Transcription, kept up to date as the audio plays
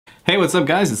Hey, what's up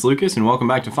guys? It's Lucas and welcome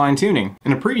back to Fine Tuning.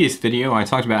 In a previous video I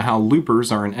talked about how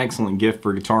loopers are an excellent gift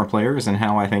for guitar players and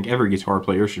how I think every guitar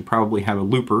player should probably have a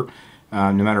looper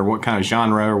no matter what kind of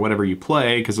genre or whatever you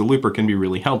play, because a looper can be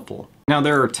really helpful. Now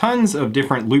there are tons of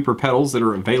different looper pedals that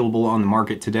are available on the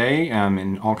market today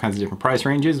in all kinds of different price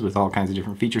ranges with all kinds of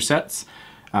different feature sets.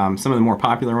 Some of the more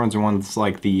popular ones are ones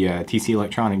like the TC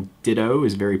Electronic Ditto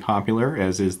is very popular,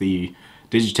 as is the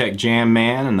Digitech Jam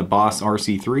Man and the Boss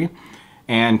RC3.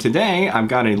 And today I've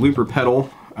got a looper pedal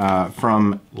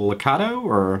from Lekato,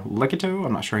 or Lekato,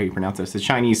 I'm not sure how you pronounce this. It's a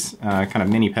Chinese kind of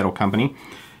mini pedal company.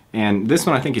 And this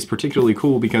one I think is particularly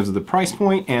cool because of the price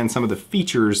point and some of the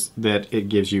features that it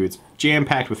gives you. It's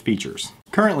jam-packed with features.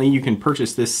 Currently you can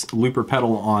purchase this looper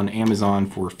pedal on Amazon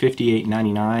for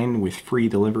 $58.99 with free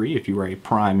delivery if you are a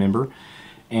Prime member.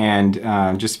 And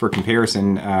just for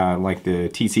comparison, like the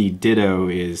TC Ditto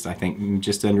is, I think,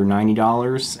 just under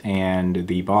 $90, and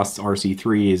the Boss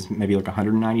RC3 is maybe like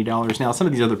 $190. Now, some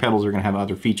of these other pedals are going to have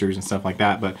other features and stuff like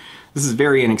that, but this is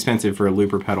very inexpensive for a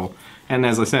looper pedal. And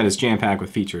as I said, it's jam-packed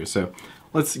with features. So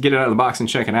let's get it out of the box and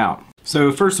check it out.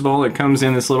 So first of all, it comes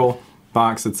in this little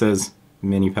box that says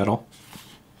mini pedal,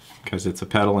 because it's a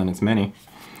pedal and it's mini.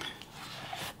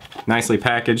 Nicely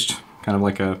packaged, kind of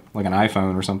like an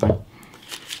iPhone or something.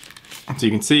 So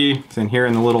you can see it's in here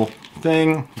in the little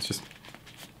thing. Let's just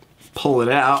pull it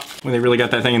out. When they really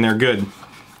got that thing in there good.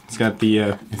 It's got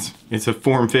the it's a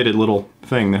form-fitted little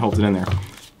thing that holds it in there.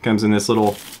 Comes in this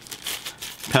little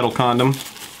pedal condom.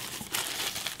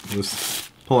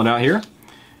 Just pull it out here,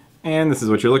 and this is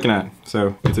what you're looking at.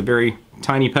 So it's a very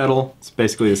tiny pedal. It's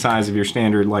basically the size of your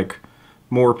standard like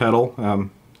Moore pedal.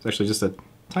 It's actually just a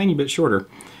tiny bit shorter.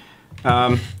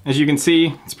 As you can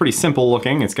see, it's pretty simple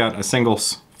looking. It's got a single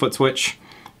foot switch,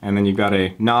 and then you've got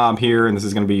a knob here, and this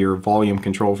is going to be your volume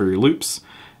control for your loops.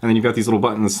 And then you've got these little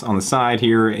buttons on the side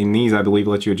here, and these I believe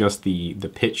let you adjust the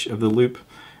pitch of the loop,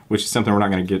 which is something we're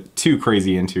not going to get too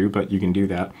crazy into, but you can do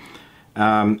that.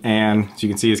 And as you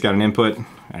can see, it's got an input,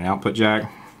 an output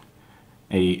jack,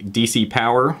 a DC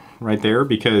power right there,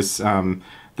 because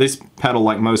this pedal,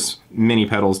 like most mini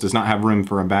pedals, does not have room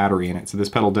for a battery in it. So this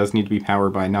pedal does need to be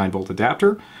powered by a 9-volt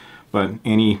adapter. But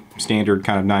any standard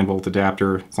kind of 9-volt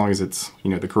adapter, as long as it's, you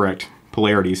know, the correct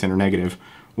polarity, center negative,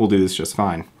 will do this just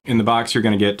fine. In the box you're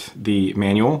going to get the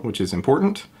manual, which is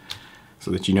important,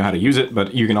 so that you know how to use it,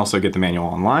 but you can also get the manual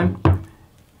online.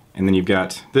 And then you've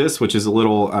got this, which is a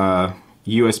little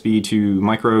USB to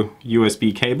micro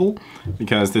USB cable,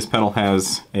 because this pedal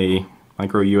has a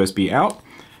micro USB out.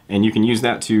 And you can use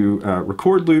that to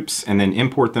record loops and then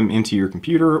import them into your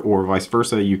computer, or vice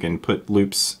versa. You can put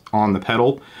loops on the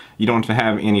pedal. You don't have to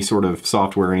have any sort of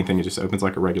software or anything. It just opens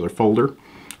like a regular folder,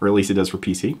 or at least it does for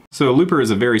PC. So a looper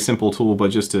is a very simple tool, but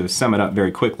just to sum it up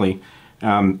very quickly,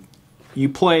 you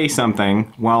play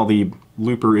something while the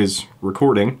looper is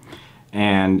recording,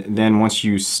 and then once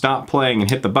you stop playing and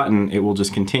hit the button, it will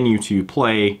just continue to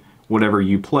play whatever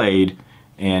you played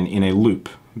and in a loop,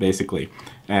 basically.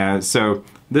 So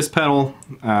this pedal,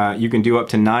 you can do up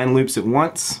to 9 loops at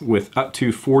once with up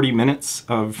to 40 minutes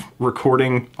of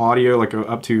recording audio, like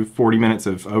up to 40 minutes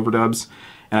of overdubs.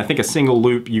 And I think a single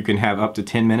loop you can have up to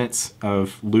 10 minutes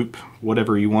of loop,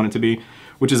 whatever you want it to be,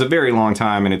 which is a very long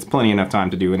time, and it's plenty enough time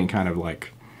to do any kind of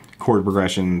like chord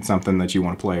progression, something that you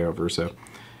want to play over. So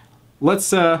let's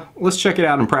check it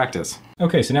out and practice.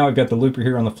 Okay, so now we've got the looper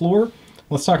here on the floor.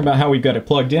 Let's talk about how we've got it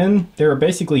plugged in. There are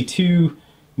basically 2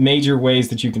 major ways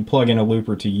that you can plug in a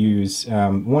looper to use,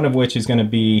 one of which is going to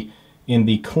be in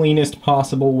the cleanest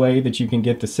possible way that you can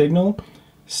get the signal.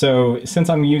 So since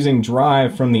I'm using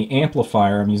drive from the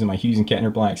amplifier, I'm using my Hughes &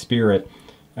 Kettner Black Spirit,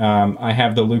 I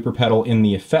have the looper pedal in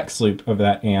the effects loop of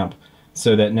that amp,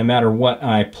 so that no matter what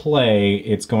I play,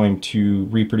 it's going to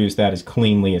reproduce that as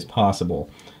cleanly as possible.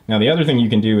 Now the other thing you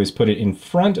can do is put it in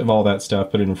front of all that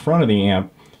stuff, put it in front of the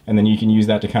amp, and then you can use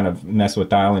that to kind of mess with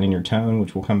dialing in your tone,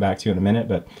 which we'll come back to in a minute,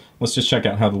 but let's just check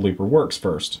out how the looper works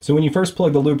first. So when you first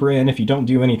plug the looper in, if you don't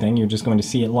do anything, you're just going to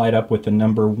see it light up with the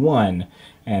number 1,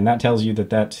 and that tells you that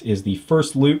that is the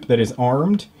first loop that is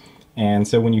armed, and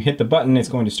so when you hit the button, it's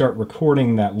going to start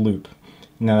recording that loop.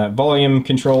 Now that volume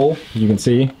control, you can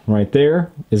see right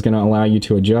there, is going to allow you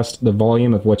to adjust the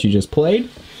volume of what you just played.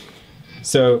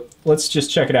 So let's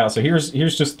just check it out. So here's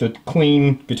just the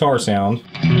clean guitar sound.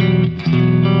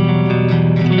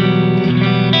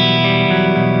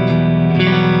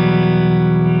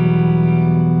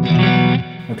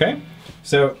 Okay,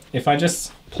 so if I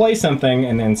just play something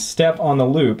and then step on the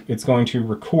loop, it's going to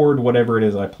record whatever it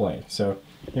is I play. So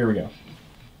here we go.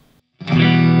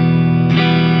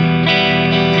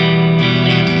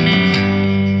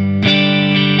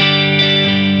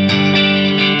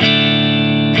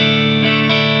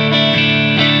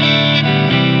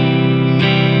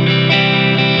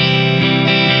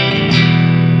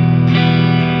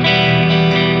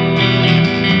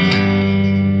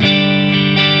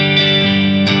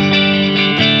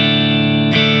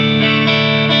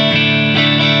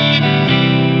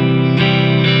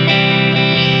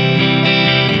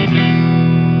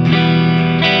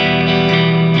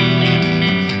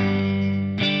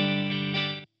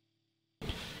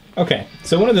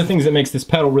 So one of the things that makes this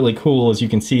pedal really cool, as you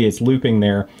can see it's looping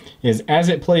there, is as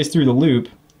it plays through the loop,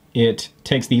 it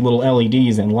takes the little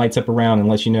LEDs and lights up around and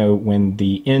lets you know when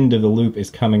the end of the loop is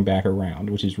coming back around,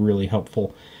 which is really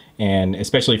helpful. And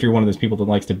especially if you're one of those people that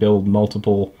likes to build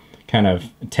multiple kind of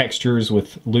textures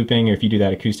with looping, or if you do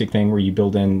that acoustic thing where you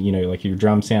build in, you know, like your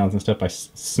drum sounds and stuff by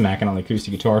smacking on the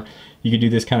acoustic guitar, you could do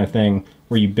this kind of thing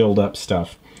where you build up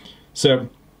stuff. So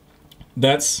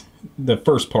that's the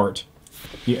first part.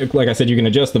 Like I said, you can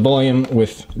adjust the volume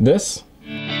with this.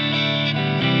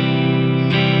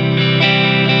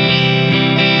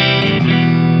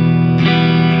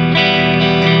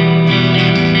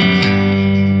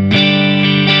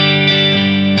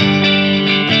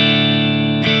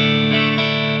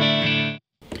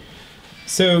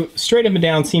 So straight up and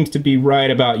down seems to be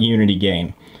right about unity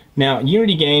gain. Now,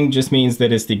 unity gain just means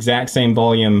that it's the exact same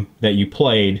volume that you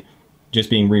played, just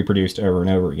being reproduced over and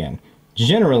over again.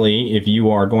 Generally, if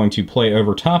you are going to play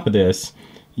over top of this,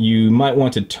 you might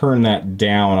want to turn that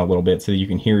down a little bit so that you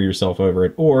can hear yourself over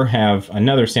it, or have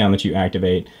another sound that you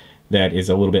activate that is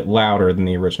a little bit louder than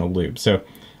the original loop. So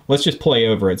let's just play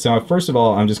over it. So first of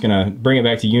all, I'm just going to bring it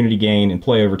back to unity gain and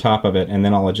play over top of it, and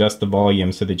then I'll adjust the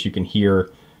volume so that you can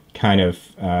hear kind of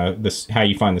how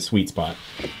you find the sweet spot.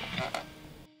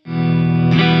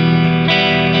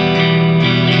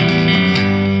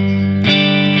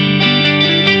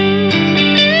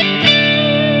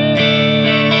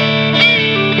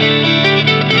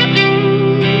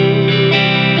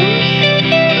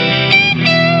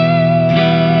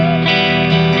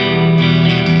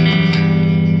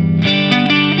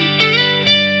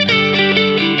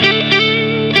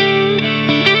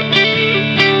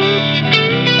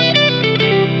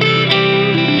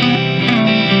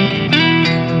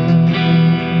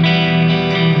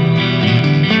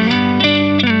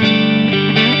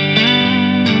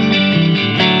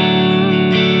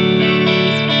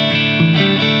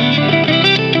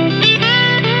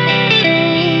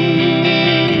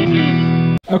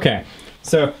 Okay,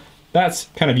 so that's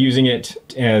kind of using it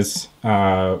as,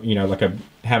 you know, like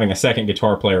having a second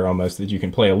guitar player almost, that you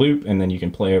can play a loop and then you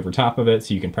can play over top of it,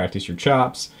 so you can practice your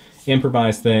chops,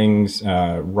 improvise things,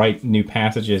 write new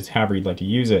passages, however you'd like to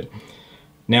use it.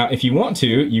 Now, if you want to,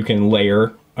 you can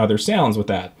layer other sounds with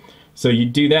that. So you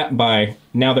do that by,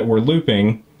 now that we're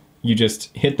looping, you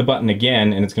just hit the button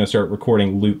again and it's going to start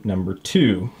recording loop number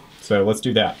 2. So let's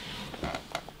do that.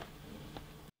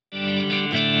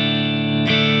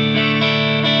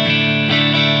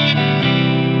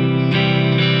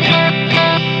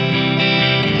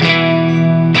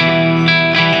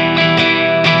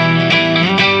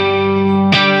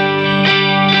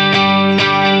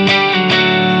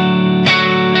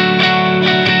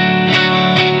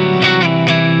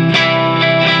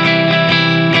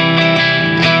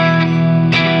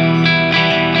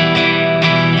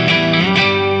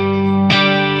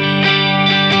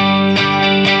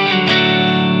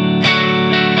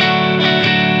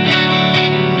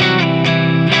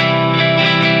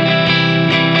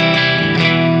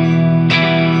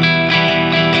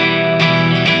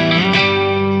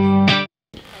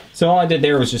 So all I did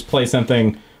there was just play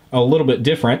something a little bit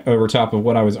different over top of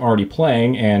what I was already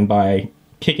playing, and by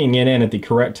kicking it in at the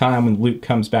correct time when the loop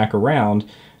comes back around,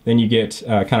 then you get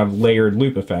kind of layered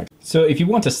loop effect. So if you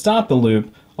want to stop the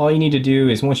loop, all you need to do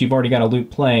is, once you've already got a loop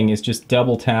playing, is just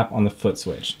double tap on the foot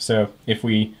switch. So if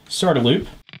we start a loop,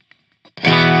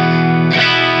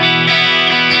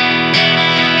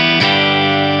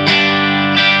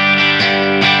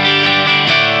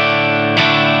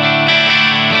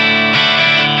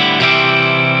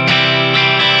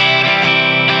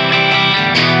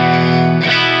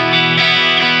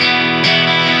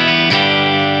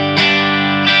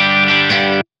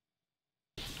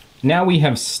 now we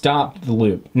have stopped the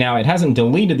loop. Now it hasn't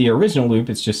deleted the original loop,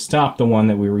 it's just stopped the one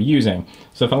that we were using.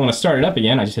 So if I want to start it up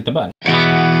again, I just hit the button.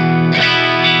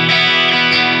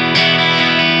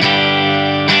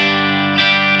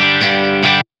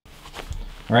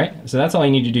 Alright, so that's all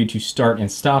you need to do to start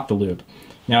and stop the loop.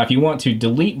 Now if you want to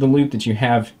delete the loop that you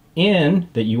have in,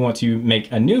 that you want to make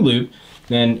a new loop,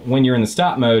 then when you're in the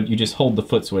stop mode, you just hold the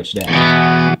foot switch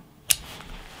down.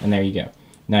 And there you go.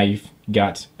 Now you've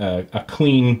got a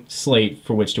clean slate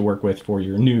for which to work with for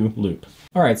your new loop.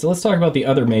 All right, so let's talk about the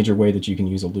other major way that you can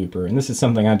use a looper. And this is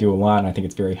something I do a lot, and I think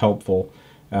it's very helpful.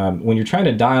 When you're trying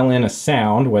to dial in a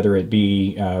sound, whether it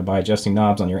be by adjusting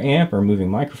knobs on your amp or moving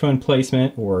microphone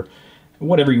placement or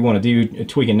whatever you want to do,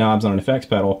 tweaking knobs on an effects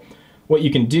pedal, what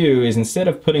you can do is, instead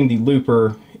of putting the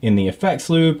looper in the effects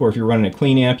loop, or if you're running a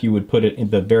clean amp, you would put it in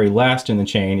the very last in the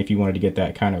chain if you wanted to get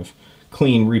that kind of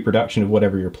clean reproduction of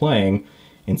whatever you're playing.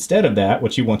 Instead of that,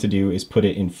 what you want to do is put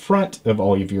it in front of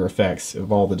all of your effects,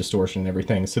 of all the distortion and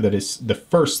everything, so that it's the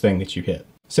first thing that you hit.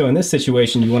 So in this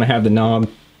situation, you want to have the knob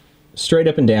straight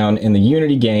up and down in the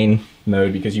unity gain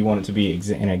mode because you want it to be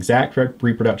an exact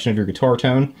reproduction of your guitar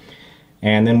tone.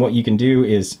 And then what you can do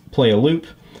is play a loop.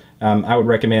 I would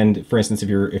recommend, for instance, if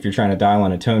you're trying to dial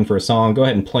in a tone for a song, go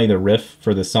ahead and play the riff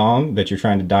for the song that you're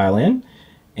trying to dial in,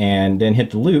 and then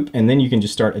hit the loop, and then you can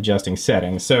just start adjusting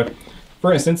settings. So,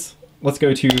 for instance, let's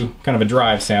go to kind of a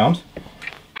drive sound.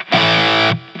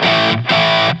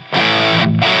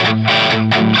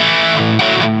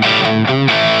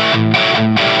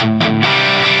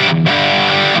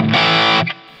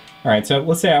 All right, so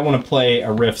let's say I want to play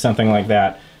a riff, something like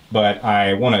that, but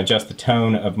I want to adjust the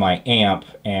tone of my amp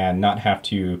and not have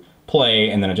to play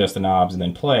and then adjust the knobs and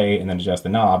then play and then adjust the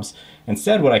knobs.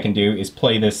 Instead, what I can do is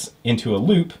play this into a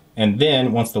loop, and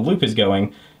then once the loop is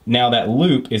going, now that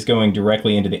loop is going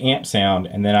directly into the amp sound,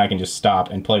 and then I can just stop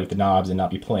and play with the knobs and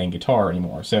not be playing guitar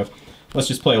anymore. So let's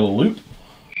just play a little loop.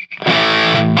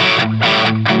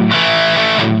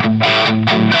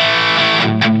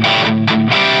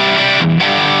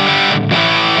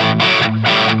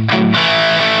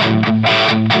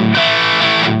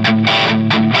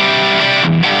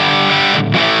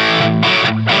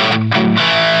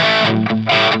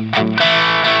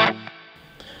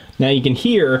 Now you can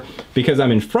hear, because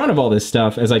I'm in front of all this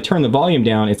stuff, as I turn the volume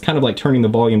down, it's kind of like turning the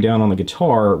volume down on the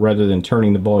guitar rather than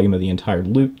turning the volume of the entire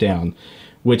loop down,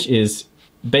 which is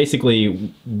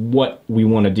basically what we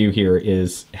want to do here,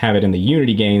 is have it in the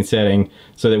unity gain setting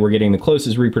so that we're getting the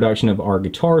closest reproduction of our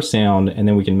guitar sound, and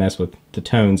then we can mess with the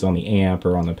tones on the amp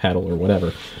or on the pedal or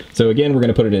whatever. So again, we're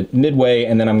going to put it at midway,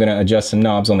 and then I'm going to adjust some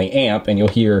knobs on the amp, and you'll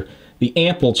hear the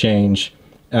amp will change,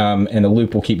 and the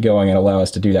loop will keep going and allow us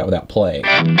to do that without play.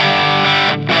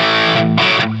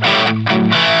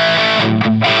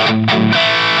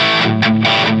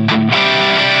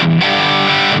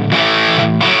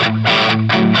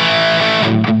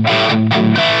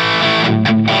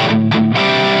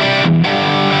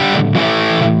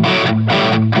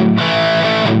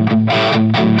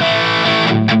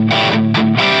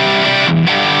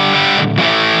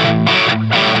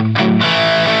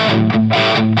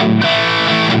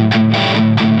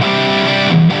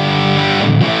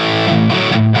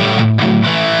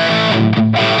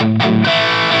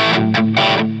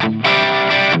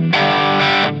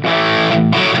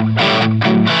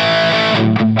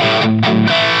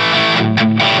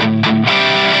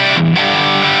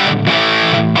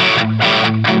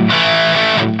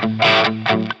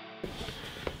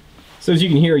 So as you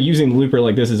can hear, using the looper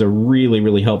like this is a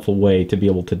really helpful way to be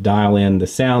able to dial in the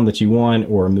sound that you want,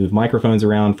 or move microphones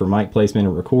around for mic placement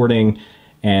or recording.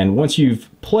 And once you've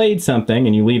played something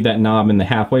and you leave that knob in the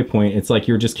halfway point, it's like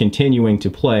you're just continuing to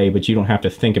play, but you don't have to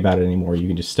think about it anymore. You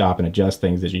can just stop and adjust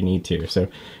things as you need to. So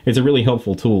it's a really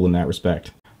helpful tool in that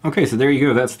respect. Okay, so there you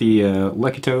go. That's the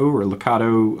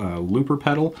Lekato looper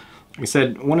pedal. Like I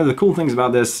said, one of the cool things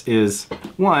about this is,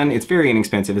 one, it's very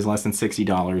inexpensive. It's less than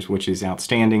 $60, which is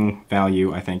outstanding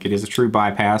value, I think. It is a true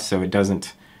bypass, so it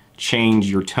doesn't change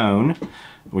your tone,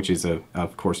 which is,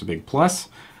 of course, a big plus.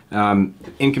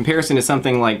 In comparison to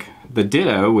something like the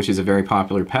Ditto, which is a very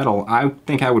popular pedal, I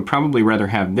think I would probably rather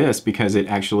have this because it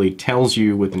actually tells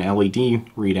you with an LED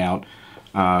readout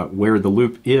where the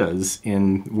loop is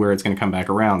and where it's going to come back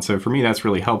around. So for me, that's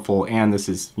really helpful, and this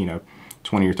is, you know,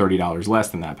 $20 or $30 less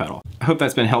than that pedal. I hope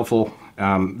that's been helpful.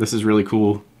 This is really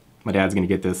cool. My dad's going to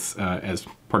get this as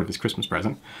part of his Christmas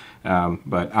present,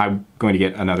 but I'm going to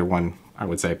get another one, I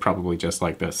would say, probably just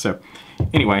like this. So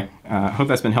anyway, I hope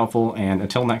that's been helpful, and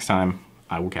until next time,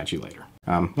 I will catch you later.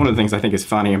 One of the things I think is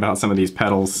funny about some of these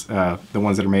pedals, the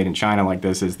ones that are made in China like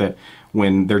this, is that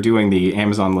when they're doing the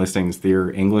Amazon listings,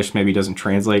 their English maybe doesn't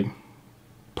translate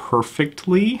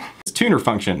perfectly. Tuner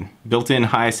function, built-in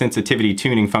high sensitivity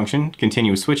tuning function,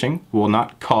 continuous switching, will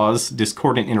not cause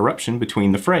discordant interruption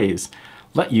between the phrase.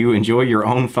 Let you enjoy your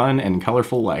own fun and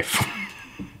colorful life.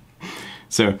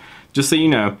 So, just so you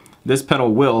know, this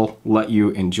pedal will let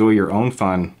you enjoy your own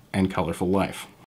fun and colorful life.